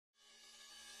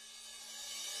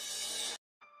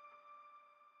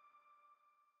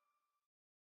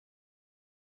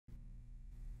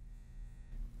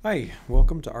Hi,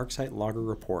 welcome to ArcSight Logger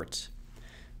Reports.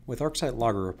 With ArcSight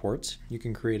Logger Reports, you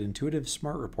can create intuitive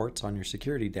smart reports on your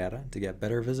security data to get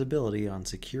better visibility on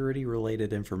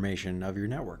security-related information of your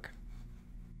network.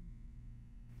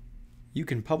 You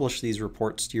can publish these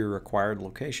reports to your required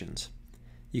locations.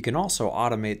 You can also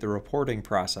automate the reporting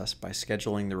process by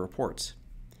scheduling the reports.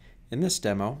 In this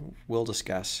demo, we'll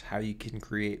discuss how you can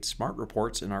create smart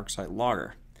reports in ArcSight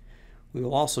Logger. We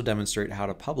will also demonstrate how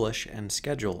to publish and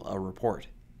schedule a report.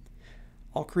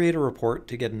 I'll create a report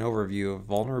to get an overview of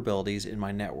vulnerabilities in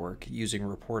my network using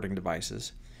reporting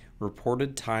devices,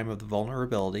 reported time of the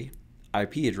vulnerability,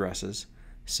 IP addresses,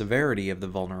 severity of the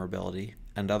vulnerability,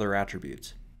 and other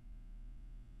attributes.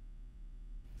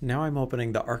 Now I'm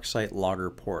opening the ArcSight Logger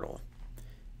portal.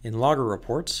 In Logger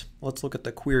Reports, let's look at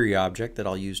the query object that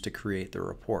I'll use to create the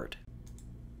report.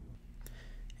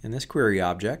 In this query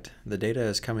object, the data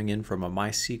is coming in from a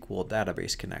MySQL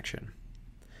database connection.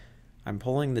 I'm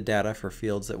pulling the data for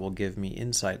fields that will give me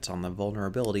insights on the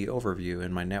vulnerability overview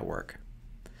in my network.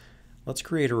 Let's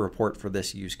create a report for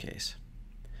this use case.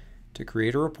 To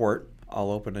create a report,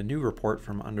 I'll open a new report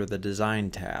from under the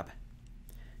Design tab.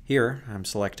 Here, I'm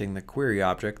selecting the query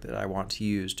object that I want to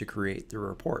use to create the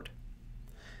report.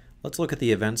 Let's look at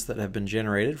the events that have been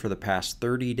generated for the past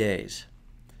 30 days.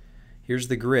 Here's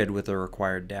the grid with the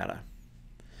required data.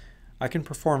 I can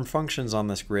perform functions on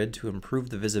this grid to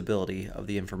improve the visibility of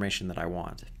the information that I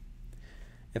want.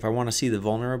 If I want to see the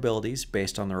vulnerabilities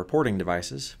based on the reporting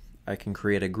devices, I can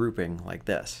create a grouping like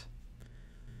this.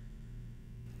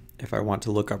 If I want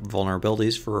to look up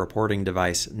vulnerabilities for reporting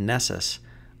device Nessus,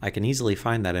 I can easily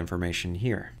find that information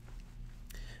here.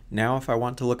 Now if I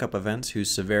want to look up events whose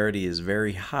severity is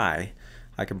very high,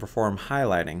 I can perform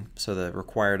highlighting so the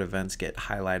required events get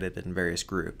highlighted in various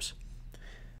groups.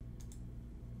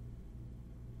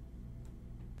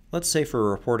 Let's say for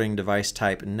a reporting device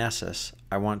type Nessus,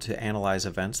 I want to analyze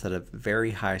events that have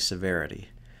very high severity.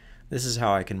 This is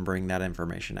how I can bring that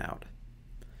information out.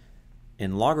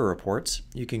 In Logger Reports,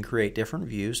 you can create different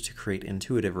views to create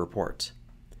intuitive reports.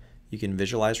 You can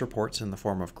visualize reports in the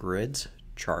form of grids,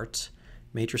 charts,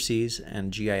 matrices,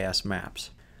 and GIS maps.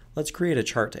 Let's create a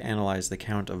chart to analyze the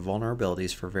count of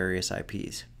vulnerabilities for various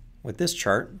IPs. With this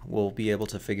chart, we'll be able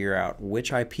to figure out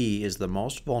which IP is the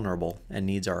most vulnerable and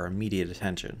needs our immediate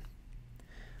attention.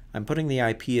 I'm putting the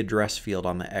IP address field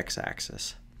on the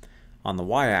x-axis. On the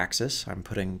y-axis, I'm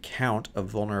putting count of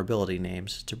vulnerability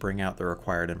names to bring out the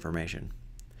required information.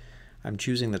 I'm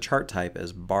choosing the chart type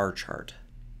as bar chart.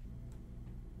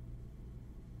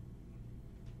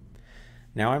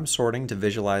 Now I'm sorting to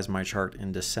visualize my chart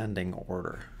in descending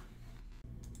order.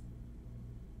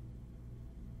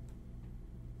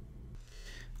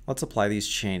 Let's apply these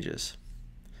changes.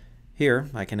 Here,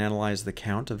 I can analyze the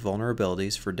count of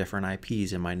vulnerabilities for different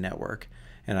IPs in my network,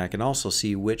 and I can also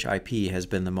see which IP has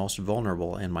been the most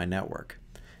vulnerable in my network.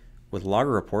 With Logger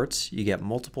Reports, you get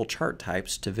multiple chart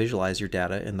types to visualize your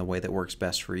data in the way that works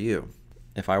best for you.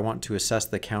 If I want to assess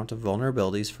the count of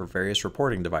vulnerabilities for various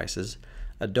reporting devices,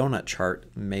 a donut chart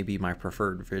may be my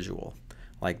preferred visual,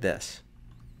 like this.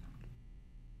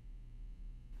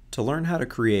 To learn how to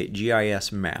create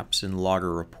GIS maps in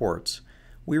Logger Reports,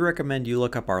 we recommend you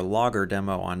look up our Logger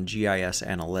demo on GIS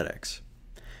Analytics.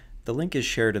 The link is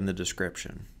shared in the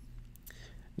description.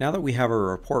 Now that we have our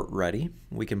report ready,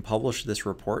 we can publish this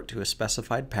report to a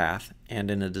specified path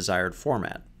and in a desired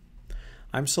format.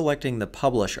 I'm selecting the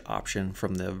Publish option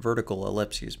from the vertical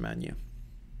ellipses menu.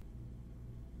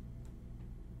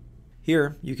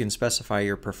 Here, you can specify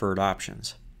your preferred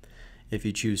options. If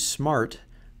you choose Smart,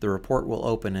 the report will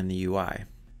open in the UI.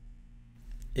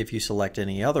 If you select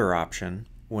any other option,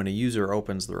 when a user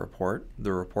opens the report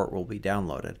will be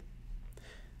downloaded.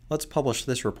 Let's publish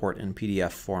this report in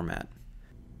PDF format.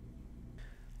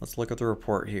 Let's look at the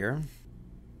report here.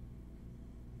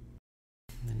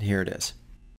 And here it is.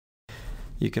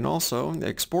 You can also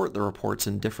export the reports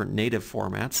in different native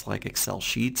formats like Excel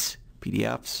sheets,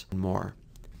 PDFs, and more.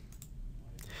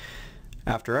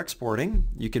 After exporting,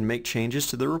 you can make changes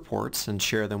to the reports and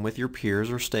share them with your peers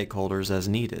or stakeholders as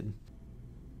needed.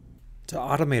 To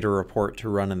automate a report to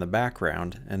run in the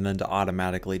background and then to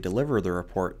automatically deliver the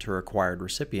report to required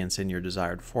recipients in your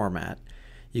desired format,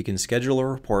 you can schedule a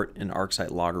report in ArcSight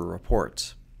Logger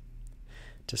Reports.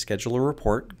 To schedule a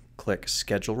report, click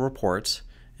Schedule Reports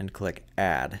and click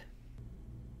Add.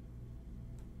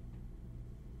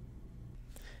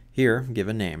 Here, give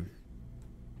a name.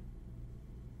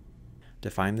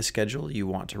 Define the schedule you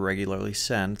want to regularly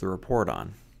send the report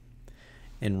on.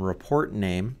 In Report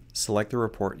Name, select the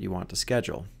report you want to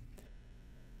schedule.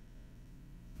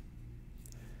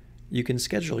 You can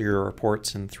schedule your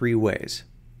reports in 3 ways.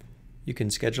 You can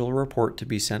schedule a report to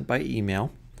be sent by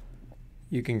email.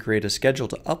 You can create a schedule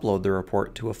to upload the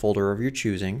report to a folder of your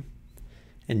choosing,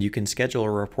 and you can schedule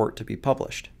a report to be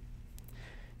published.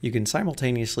 You can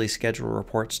simultaneously schedule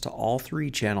reports to all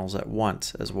 3 channels at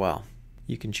once as well.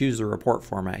 You can choose the report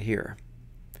format here.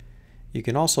 You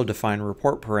can also define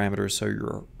report parameters so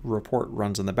your report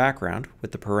runs in the background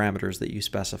with the parameters that you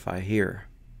specify here.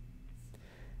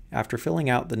 After filling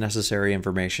out the necessary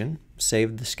information,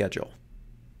 save the schedule.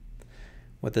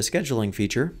 With the scheduling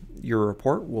feature, your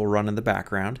report will run in the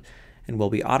background and will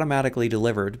be automatically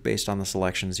delivered based on the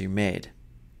selections you made.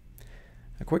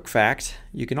 A quick fact,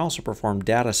 you can also perform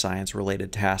data science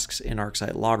related tasks in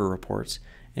ArcSight Logger reports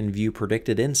and view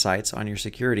predicted insights on your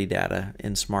security data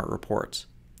in Smart Reports.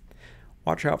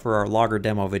 Watch out for our Logger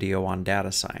demo video on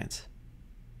data science.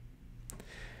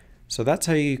 So that's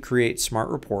how you create smart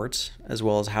reports, as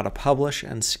well as how to publish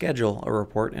and schedule a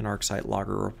report in ArcSight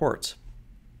Logger reports.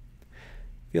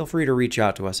 Feel free to reach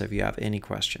out to us if you have any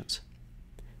questions.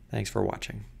 Thanks for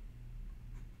watching.